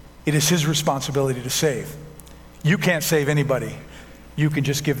 it is his responsibility to save. You can't save anybody. You can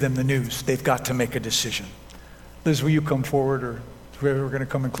just give them the news. They've got to make a decision. Liz, will you come forward, or we're going to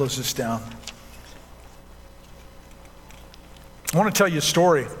come and close this down? I want to tell you a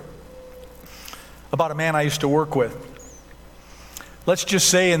story about a man I used to work with. Let's just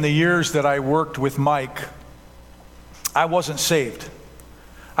say in the years that I worked with Mike, I wasn't saved.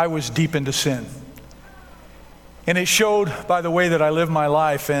 I was deep into sin. And it showed by the way that I lived my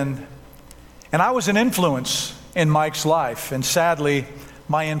life. And I was an influence in Mike's life, and sadly,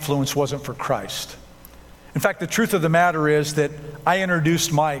 my influence wasn't for Christ. In fact, the truth of the matter is that I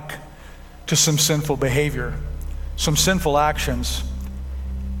introduced Mike to some sinful behavior, some sinful actions,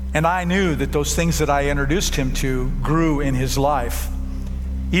 and I knew that those things that I introduced him to grew in his life,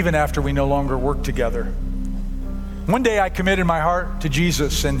 even after we no longer worked together. One day I committed my heart to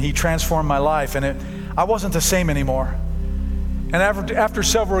Jesus, and he transformed my life, and I wasn't the same anymore. And after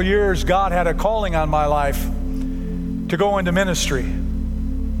several years, God had a calling on my life to go into ministry.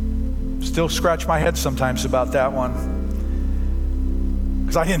 Still scratch my head sometimes about that one,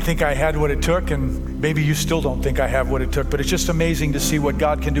 because I didn't think I had what it took, and maybe you still don't think I have what it took, but it's just amazing to see what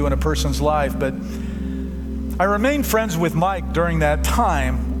God can do in a person's life. But I remained friends with Mike during that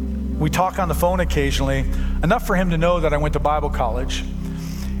time. We talk on the phone occasionally, enough for him to know that I went to Bible college,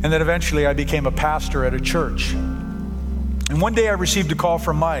 and that eventually I became a pastor at a church. And one day I received a call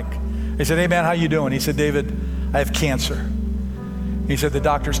from Mike. He said, "Hey man, how you doing?" He said, "David, I have cancer." He said, "The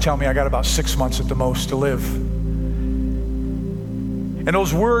doctors tell me I got about 6 months at the most to live." And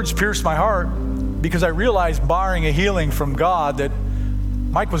those words pierced my heart, because I realized, barring a healing from God, that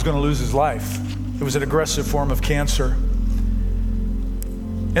Mike was going to lose his life. It was an aggressive form of cancer.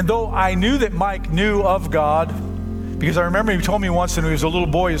 And though I knew that Mike knew of God, because I remember he told me once when he was a little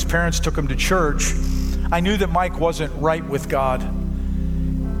boy, his parents took him to church, I knew that Mike wasn't right with God,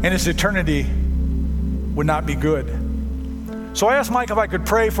 and his eternity would not be good. So I asked Mike if I could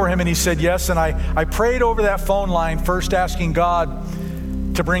pray for him, and he said yes, and I prayed over that phone line, first asking God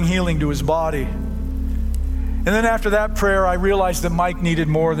to bring healing to his body. And then after that prayer, I realized that Mike needed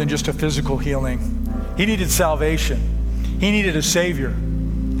more than just a physical healing. He needed salvation. He needed a Savior.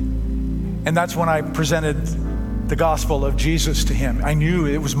 And that's when I presented the gospel of Jesus to him. I knew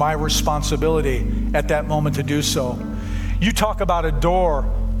it was my responsibility at that moment to do so. You talk about a door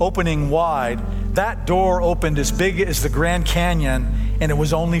opening wide. That door opened as big as the Grand Canyon, and it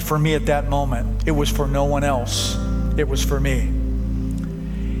was only for me at that moment. It was for no one else. It was for me.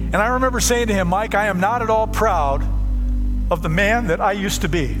 And I remember saying to him, "Mike, I am not at all proud of the man that I used to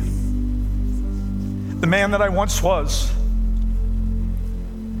be, the man that I once was,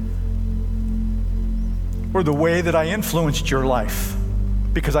 or the way that I influenced your life,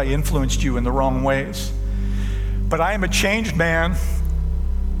 because I influenced you in the wrong ways. But I am a changed man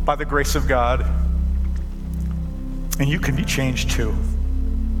by the grace of God, and you can be changed too."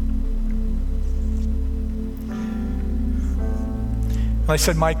 And I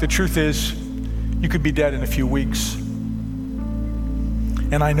said, "Mike, the truth is, you could be dead in a few weeks.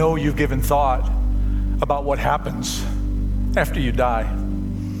 And I know you've given thought about what happens after you die.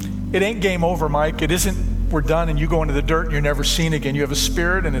 It ain't game over, Mike. It isn't we're done and you go into the dirt and you're never seen again. You have a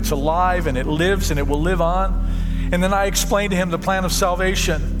spirit, and it's alive, and it lives, and it will live on." And then I explained to him the plan of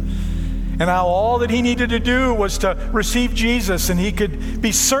salvation, and how all that he needed to do was to receive Jesus, and he could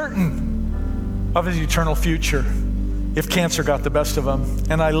be certain of his eternal future if cancer got the best of him.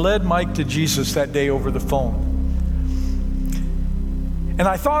 And I led Mike to Jesus that day over the phone. And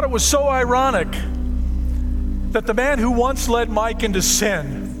I thought it was so ironic that the man who once led Mike into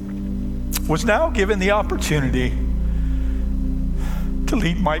sin was now given the opportunity to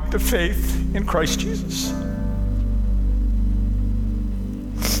lead Mike to faith in Christ Jesus.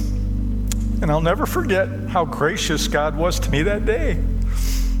 And I'll never forget how gracious God was to me that day,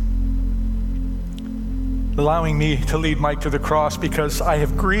 allowing me to lead Mike to the cross, because I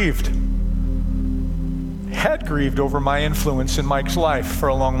had grieved over my influence in Mike's life for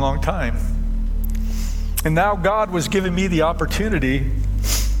a long, long time. And now God was giving me the opportunity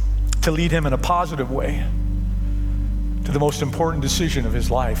to lead him in a positive way to the most important decision of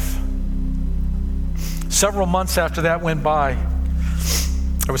his life. Several months after that went by,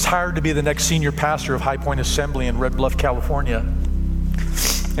 I was hired to be the next senior pastor of High Point Assembly in Red Bluff, California.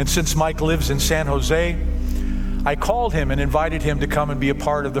 And since Mike lives in San Jose, I called him and invited him to come and be a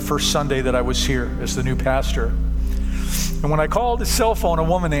part of the first Sunday that I was here as the new pastor. And when I called his cell phone, a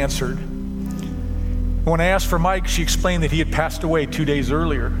woman answered. When I asked for Mike, she explained that he had passed away 2 days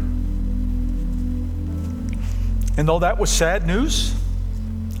earlier. And though that was sad news,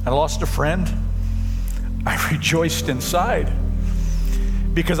 I lost a friend, I rejoiced inside,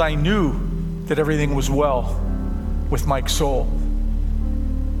 because I knew that everything was well with Mike's soul.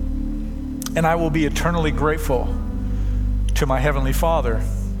 And I will be eternally grateful to my Heavenly Father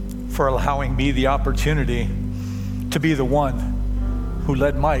for allowing me the opportunity to be the one who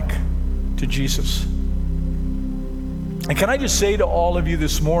led Mike to Jesus. And can I just say to all of you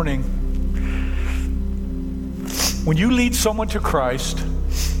this morning, when you lead someone to Christ,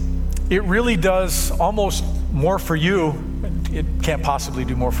 it really does almost more for you. It can't possibly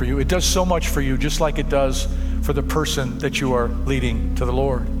do more for you. It does so much for you, just like it does for the person that you are leading to the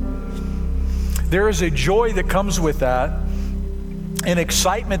Lord. There is a joy that comes with that, an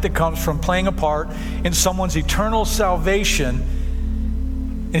excitement that comes from playing a part in someone's eternal salvation.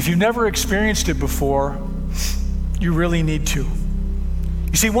 And if you've never experienced it before, you really need to.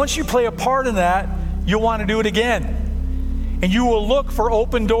 You see, once you play a part in that, you'll want to do it again. And you will look for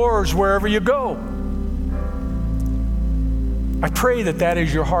open doors wherever you go. I pray that that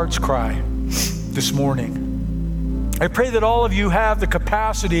is your heart's cry this morning. I pray that all of you have the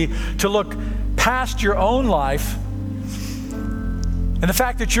capacity to look past your own life and the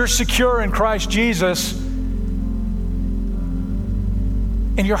fact that you're secure in Christ Jesus,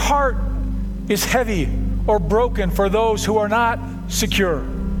 and your heart is heavy or broken for those who are not secure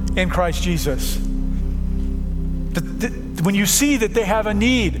in Christ Jesus. When you see that they have a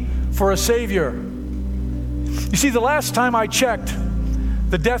need for a Savior. You see, the last time I checked,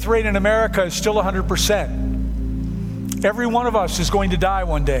 the death rate in America is still 100%. Every one of us is going to die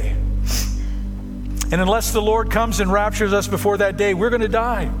one day. And unless the Lord comes and raptures us before that day, we're going to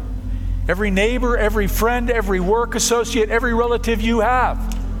die. Every neighbor, every friend, every work associate, every relative you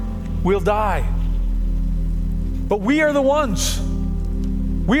have will die. But we are the ones.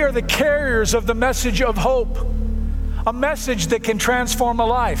 We are the carriers of the message of hope. A message that can transform a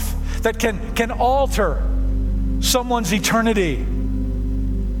life, that can alter someone's eternity.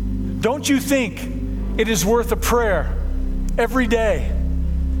 Don't you think it is worth a prayer every day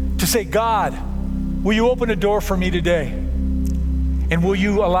to say, God, will you open a door for me today? And will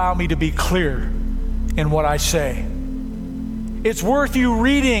you allow me to be clear in what I say? It's worth you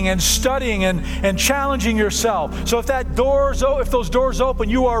reading and studying and challenging yourself. So if those doors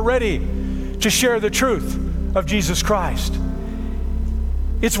open, you are ready to share the truth of Jesus Christ.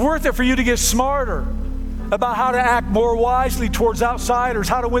 It's worth it for you to get smarter about how to act more wisely towards outsiders,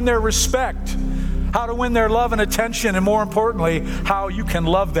 how to win their respect, how to win their love and attention, and more importantly, how you can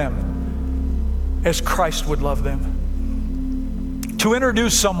love them as Christ would love them. To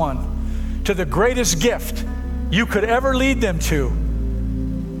introduce someone to the greatest gift you could ever lead them to,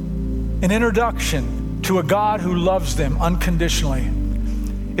 an introduction to a God who loves them unconditionally.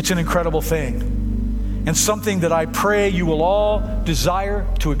 It's an incredible thing, and something that I pray you will all desire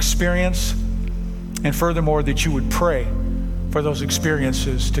to experience, and furthermore, that you would pray for those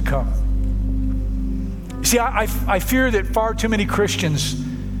experiences to come. See, I fear that far too many Christians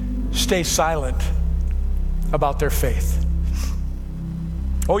stay silent about their faith.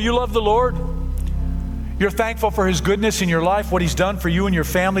 Oh, you love the Lord? You're thankful for His goodness in your life, what He's done for you and your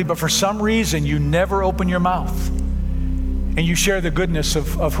family, but for some reason you never open your mouth and you share the goodness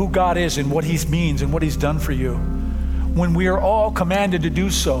of who God is and what He means and what He's done for you, when we are all commanded to do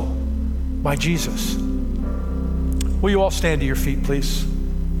so by Jesus. Will you all stand to your feet, please?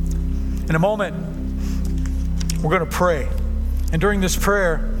 In a moment, we're going to pray. And during this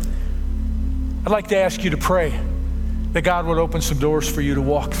prayer, I'd like to ask you to pray that God would open some doors for you to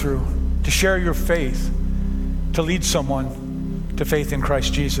walk through, to share your faith, to lead someone to faith in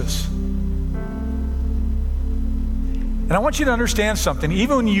Christ Jesus. And I want you to understand something.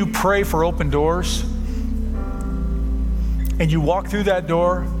 Even when you pray for open doors and you walk through that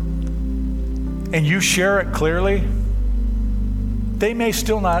door and you share it clearly, they may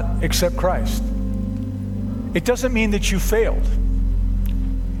still not accept Christ. It doesn't mean that you failed.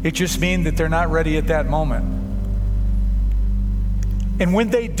 It just means that they're not ready at that moment. And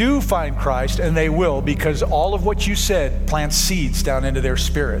when they do find Christ, and they will, because all of what you said plants seeds down into their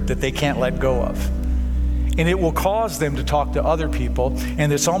spirit that they can't let go of. And it will cause them to talk to other people,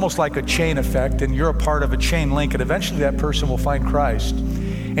 and it's almost like a chain effect, and you're a part of a chain link, and eventually that person will find Christ.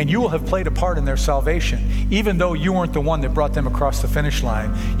 And you will have played a part in their salvation, even though you weren't the one that brought them across the finish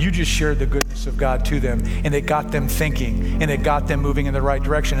line. You just shared the goodness of God to them, and it got them thinking, and it got them moving in the right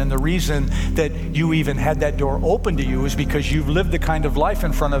direction. And the reason that you even had that door open to you is because you've lived the kind of life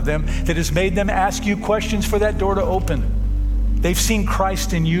in front of them that has made them ask you questions for that door to open. They've seen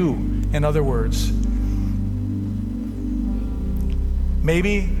Christ in you, in other words.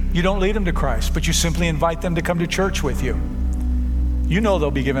 Maybe you don't lead them to Christ, but you simply invite them to come to church with you. You know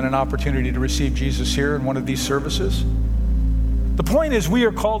they'll be given an opportunity to receive Jesus here in one of these services. The point is, we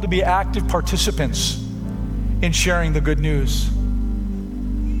are called to be active participants in sharing the good news.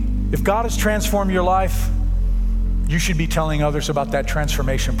 If God has transformed your life, you should be telling others about that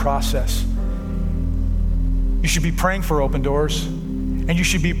transformation process. You should be praying for open doors, and you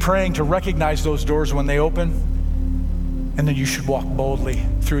should be praying to recognize those doors when they open, and then you should walk boldly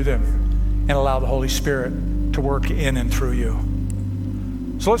through them and allow the Holy Spirit to work in and through you.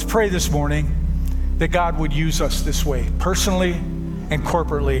 So let's pray this morning that God would use us this way, personally and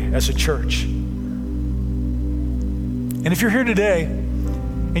corporately as a church. And if you're here today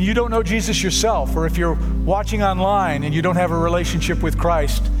and you don't know Jesus yourself, or if you're watching online and you don't have a relationship with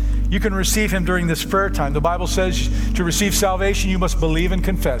Christ, you can receive him during this prayer time. The Bible says to receive salvation, you must believe and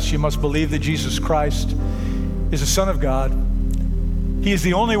confess. You must believe that Jesus Christ is the Son of God. He is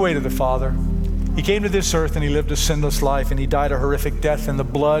the only way to the Father. He came to this earth and he lived a sinless life, and he died a horrific death, and the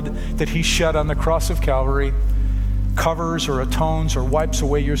blood that he shed on the cross of Calvary covers or atones or wipes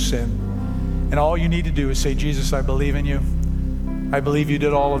away your sin. And all you need to do is say, Jesus, I believe in you. I believe you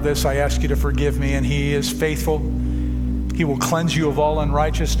did all of this. I ask you to forgive me. And he is faithful. He will cleanse you of all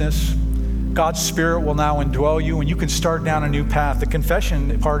unrighteousness. God's Spirit will now indwell you, and you can start down a new path. The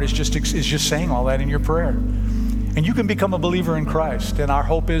confession part is just saying all that in your prayer. And you can become a believer in Christ. And our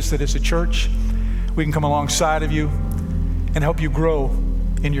hope is that as a church, we can come alongside of you and help you grow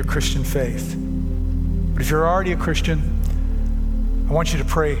in your Christian faith. But if you're already a Christian, I want you to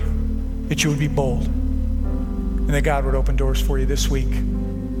pray that you would be bold, and that God would open doors for you this week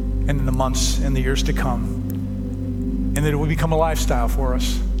and in the months and the years to come, and that it would become a lifestyle for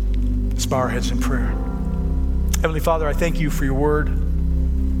us. Let's bow our heads in prayer. Heavenly Father, I thank you for your word.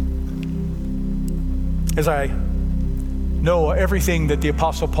 As I know everything that the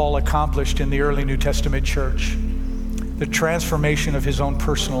Apostle Paul accomplished in the early New Testament church, the transformation of his own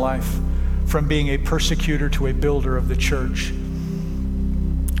personal life from being a persecutor to a builder of the church.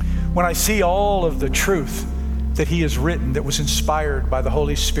 When I see all of the truth that he has written that was inspired by the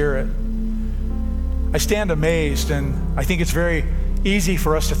Holy Spirit, I stand amazed, and I think it's very easy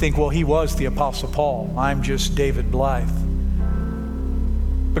for us to think, well, he was the Apostle Paul. I'm just David Blythe.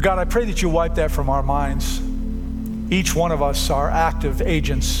 But God, I pray that you wipe that from our minds. Each one of us are active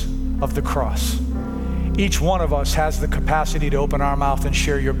agents of the cross. Each one of us has the capacity to open our mouth and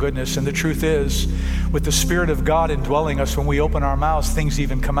share your goodness. And the truth is, with the Spirit of God indwelling us, when we open our mouths, things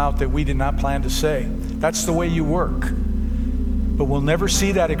even come out that we did not plan to say. That's the way you work. But we'll never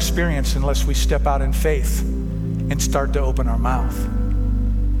see that experience unless we step out in faith and start to open our mouth.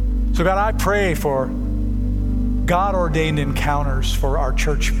 So God, I pray for God-ordained encounters for our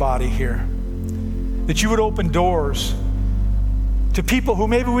church body here, that you would open doors to people who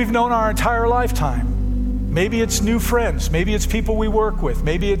maybe we've known our entire lifetime. Maybe it's new friends. Maybe it's people we work with.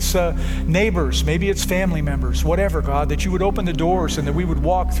 Maybe it's neighbors. Maybe it's family members. Whatever, God, that you would open the doors and that we would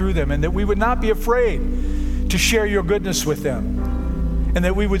walk through them, and that we would not be afraid to share your goodness with them, and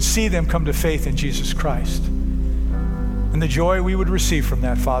that we would see them come to faith in Jesus Christ. And the joy we would receive from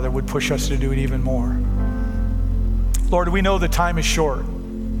that, Father, would push us to do it even more. Lord, we know the time is short,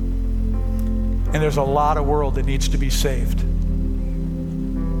 and there's a lot of world that needs to be saved.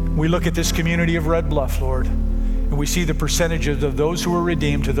 We look at this community of Red Bluff, Lord, and we see the percentages of those who are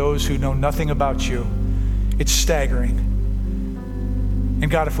redeemed to those who know nothing about you. It's staggering.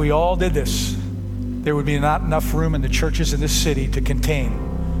 And God, if we all did this, there would be not enough room in the churches in this city to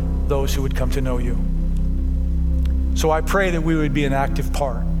contain those who would come to know you. So I pray that we would be an active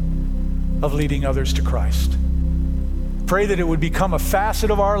part of leading others to Christ. Pray that it would become a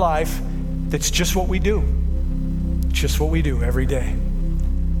facet of our life that's just what we do. Just what we do every day.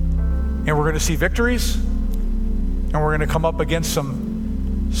 And we're going to see victories, and we're going to come up against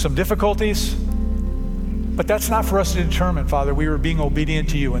some difficulties. But that's not for us to determine, Father. We are being obedient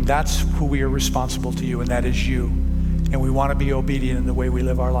to you, and that's who we are responsible to you, and that is you. And we want to be obedient in the way we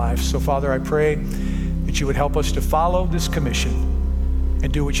live our lives. So, Father, I pray that you would help us to follow this commission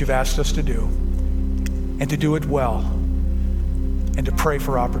and do what you've asked us to do, and to do it well, and to pray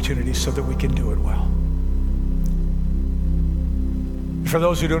for opportunities so that we can do it well. For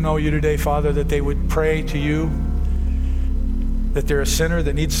those who don't know you today, Father, that they would pray to you that they're a sinner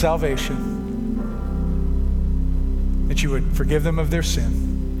that needs salvation, that you would forgive them of their sin,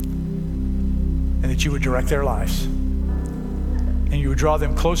 and that you would direct their lives, and you would draw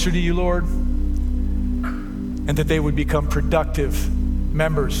them closer to you, Lord, and that they would become productive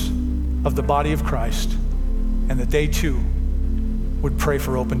members of the body of Christ, and that they too would pray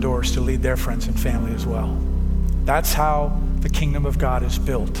for open doors to lead their friends and family as well. That's how the kingdom of God is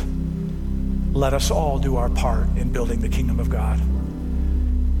built. Let us all do our part in building the kingdom of God.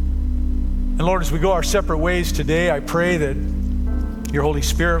 And Lord, as we go our separate ways today, I pray that your Holy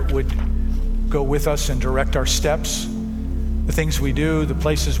Spirit would go with us and direct our steps, the things we do, the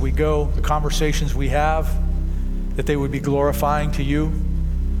places we go, the conversations we have, that they would be glorifying to you.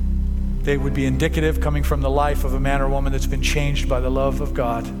 They would be indicative, coming from the life of a man or woman that's been changed by the love of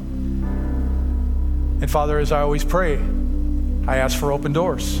God. And Father, as I always pray, I ask for open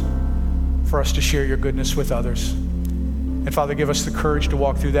doors for us to share your goodness with others. And Father, give us the courage to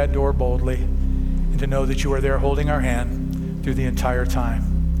walk through that door boldly and to know that you are there holding our hand through the entire time.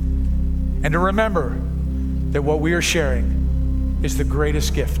 And to remember that what we are sharing is the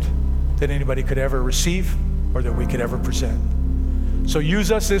greatest gift that anybody could ever receive or that we could ever present. So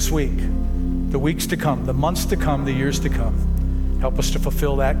use us this week, the weeks to come, the months to come, the years to come. Help us to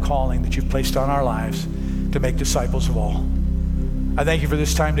fulfill that calling that you've placed on our lives to make disciples of all. I thank you for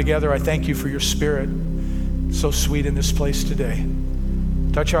this time together. I thank you for your Spirit, so sweet in this place today.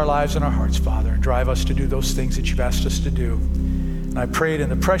 Touch our lives and our hearts, Father. Drive us to do those things that you've asked us to do. And I pray it in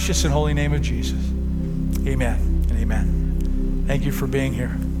the precious and holy name of Jesus. Amen and amen. Thank you for being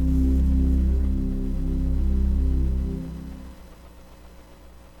here.